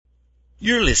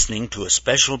You're listening to a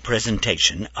special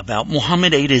presentation about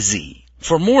Muhammad A to Z.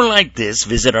 For more like this,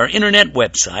 visit our internet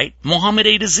website,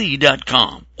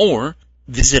 MuhammadA2Z.com, or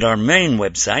visit our main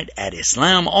website at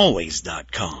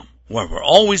IslamAlways.com, where we're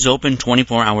always open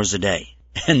 24 hours a day.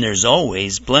 And there's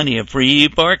always plenty of free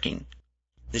parking.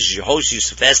 This is your host,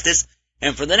 Yusuf Estes,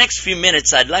 and for the next few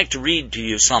minutes I'd like to read to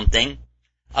you something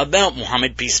about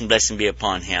Muhammad, peace and blessing be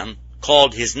upon him,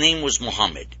 called His Name Was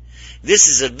Muhammad. This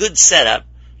is a good setup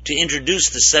to introduce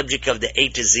the subject of the A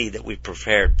to Z that we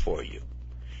prepared for you.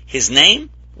 His name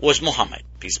was Muhammad,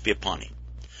 peace be upon him.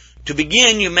 To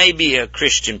begin, you may be a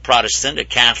Christian Protestant, a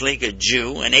Catholic, a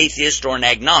Jew, an atheist, or an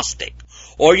agnostic,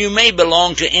 or you may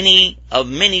belong to any of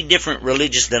many different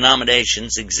religious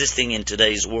denominations existing in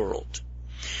today's world.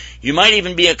 You might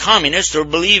even be a communist or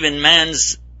believe in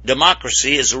man's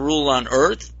democracy as a rule on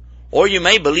earth, or you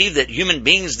may believe that human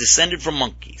beings descended from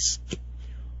monkeys.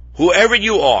 Whoever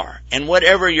you are, and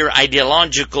whatever your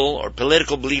ideological or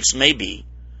political beliefs may be,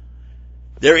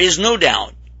 there is no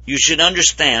doubt you should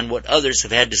understand what others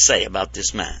have had to say about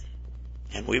this man.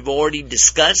 And we've already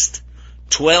discussed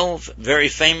 12 very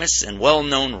famous and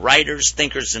well-known writers,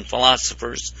 thinkers, and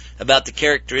philosophers about the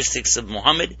characteristics of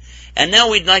Muhammad, and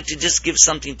now we'd like to just give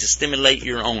something to stimulate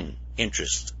your own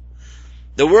interest.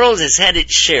 The world has had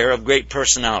its share of great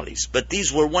personalities, but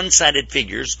these were one-sided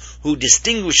figures who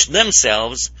distinguished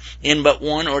themselves in but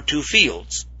one or two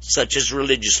fields, such as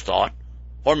religious thought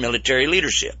or military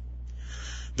leadership.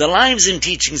 The lives and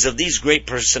teachings of these great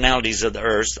personalities of the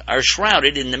earth are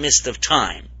shrouded in the mist of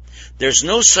time. There's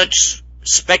no such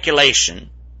speculation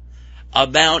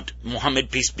about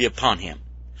Muhammad, peace be upon him,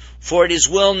 for it is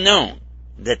well known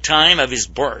the time of his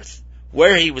birth,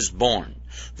 where he was born,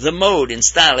 the mode and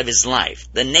style of his life,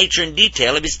 the nature and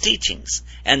detail of his teachings,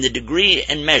 and the degree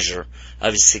and measure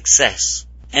of his success.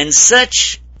 And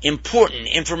such important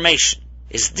information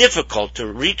is difficult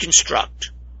to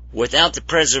reconstruct without the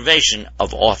preservation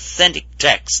of authentic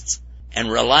texts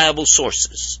and reliable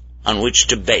sources on which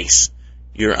to base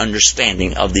your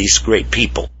understanding of these great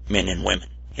people, men and women.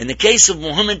 In the case of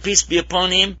Muhammad, peace be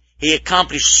upon him, he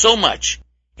accomplished so much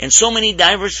in so many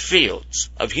diverse fields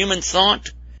of human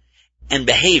thought and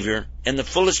behavior in the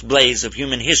fullest blaze of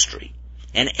human history,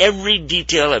 and every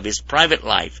detail of his private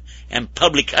life and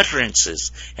public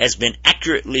utterances has been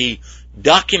accurately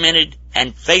documented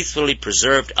and faithfully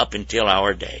preserved up until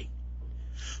our day.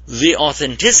 The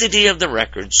authenticity of the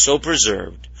records so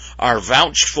preserved are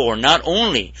vouched for not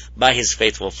only by his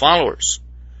faithful followers,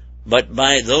 but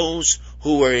by those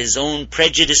who were his own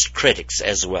prejudiced critics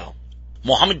as well.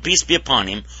 Muhammad, peace be upon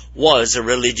him, was a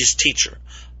religious teacher,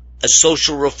 a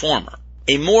social reformer,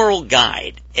 a moral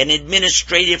guide, an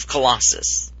administrative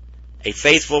colossus, a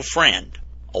faithful friend,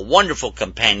 a wonderful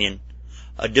companion,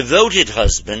 a devoted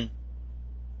husband,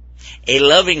 a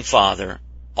loving father,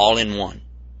 all in one.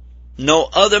 No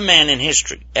other man in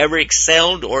history ever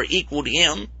excelled or equaled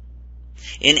him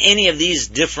in any of these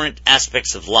different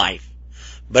aspects of life,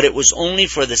 but it was only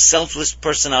for the selfless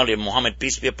personality of Muhammad,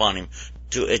 peace be upon him,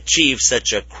 to achieve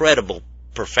such a credible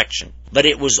perfection. But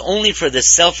it was only for the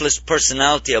selfless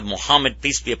personality of Muhammad,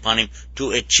 peace be upon him,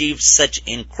 to achieve such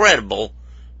incredible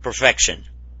perfection.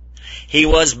 He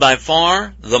was by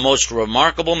far the most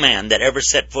remarkable man that ever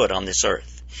set foot on this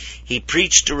earth. He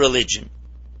preached a religion,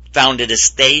 founded a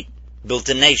state, built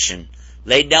a nation,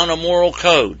 laid down a moral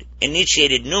code,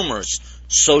 initiated numerous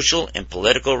social and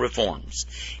political reforms,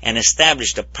 and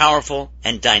established a powerful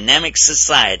and dynamic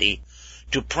society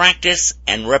to practice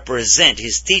and represent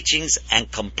his teachings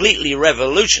and completely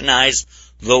revolutionize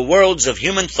the worlds of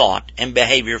human thought and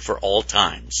behavior for all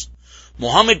times.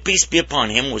 Muhammad, peace be upon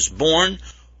him, was born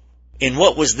in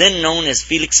what was then known as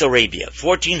Felix, Arabia,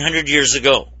 1400 years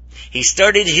ago. He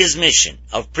started his mission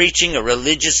of preaching a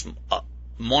religious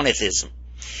monotheism.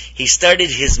 He started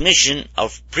his mission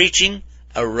of preaching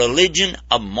a religion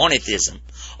of monotheism,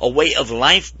 a way of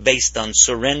life based on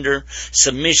surrender,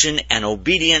 submission, and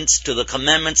obedience to the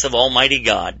commandments of Almighty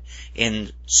God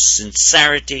in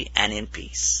sincerity and in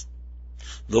peace.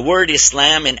 The word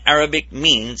Islam in Arabic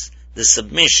means the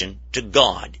submission to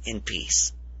God in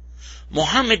peace.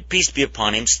 Muhammad, peace be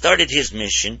upon him, started his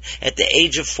mission at the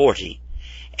age of 40,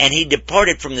 and he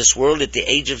departed from this world at the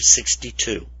age of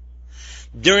 62.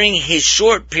 During his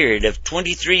short period of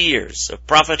 23 years of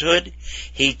prophethood,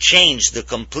 he changed the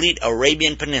complete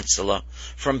Arabian Peninsula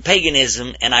from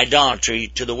paganism and idolatry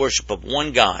to the worship of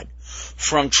one God,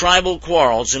 from tribal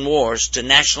quarrels and wars to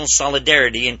national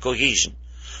solidarity and cohesion,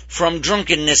 from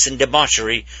drunkenness and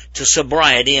debauchery to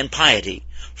sobriety and piety,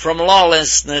 from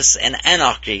lawlessness and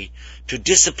anarchy to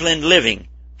disciplined living,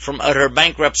 from utter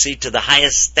bankruptcy to the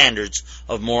highest standards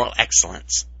of moral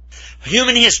excellence.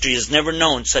 Human history has never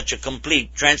known such a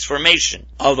complete transformation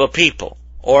of a people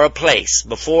or a place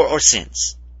before or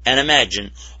since. And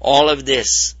imagine all of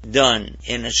this done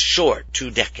in a short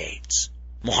 2 decades.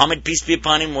 Muhammad, peace be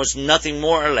upon him, was nothing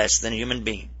more or less than a human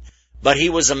being. But he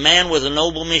was a man with a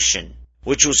noble mission,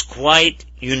 which was quite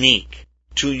unique: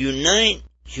 to unite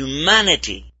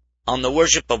humanity on the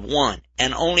worship of one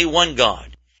and only one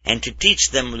God, and to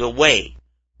teach them the way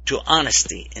to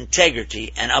honesty,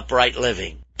 integrity, and upright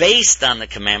living, based on the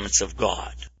commandments of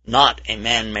God, not a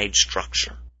man-made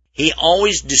structure. He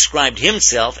always described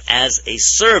himself as a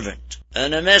servant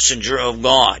and a messenger of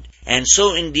God, and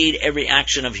so indeed every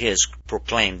action of his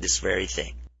proclaimed this very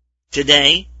thing.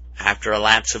 Today, after a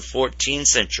lapse of 14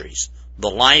 centuries, the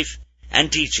life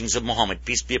and teachings of Muhammad,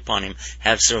 peace be upon him,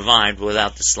 have survived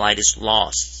without the slightest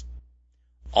loss,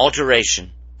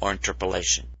 alteration, or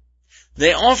interpolation.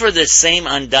 They offer the same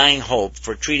undying hope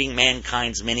for treating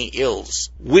mankind's many ills,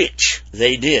 which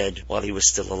they did while he was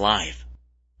still alive.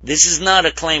 This is not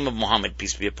a claim of Muhammad,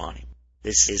 peace be upon him.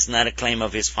 This is not a claim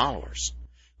of his followers.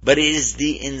 But it is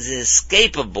the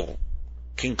inescapable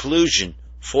conclusion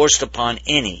forced upon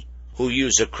any who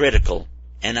use a critical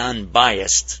and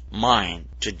unbiased mind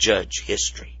to judge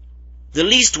history. The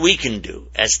least we can do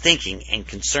as thinking and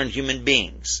concerned human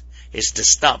beings is to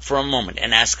stop for a moment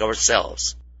and ask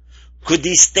ourselves, could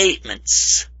these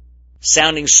statements,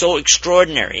 sounding so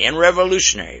extraordinary and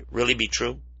revolutionary, really be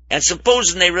true? And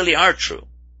supposing they really are true,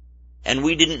 and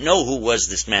we didn't know who was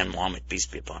this man Muhammad, peace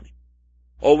be upon him,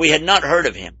 or we had not heard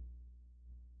of him,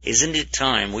 isn't it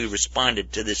time we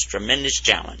responded to this tremendous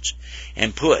challenge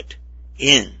and put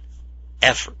in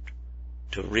effort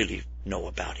to really know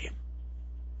about him?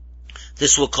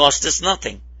 This will cost us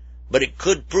nothing, but it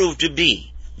could prove to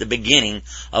be the beginning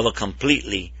of a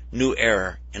completely new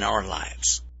era in our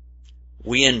lives.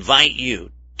 We invite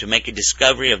you to make a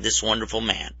discovery of this wonderful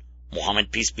man, Muhammad,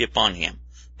 peace be upon him,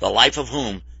 the life of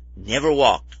whom never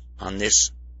walked on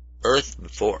this earth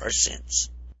before or since.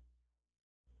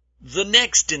 The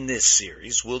next in this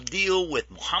series will deal with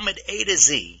Muhammad A to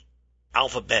Z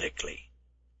alphabetically.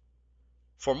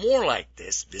 For more like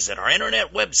this, visit our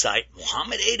internet website,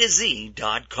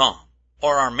 MuhammadAtoZ.com,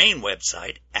 or our main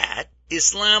website at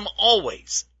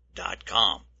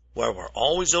IslamAlways.com, where we're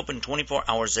always open 24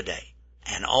 hours a day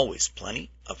and always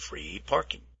plenty of free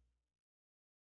parking.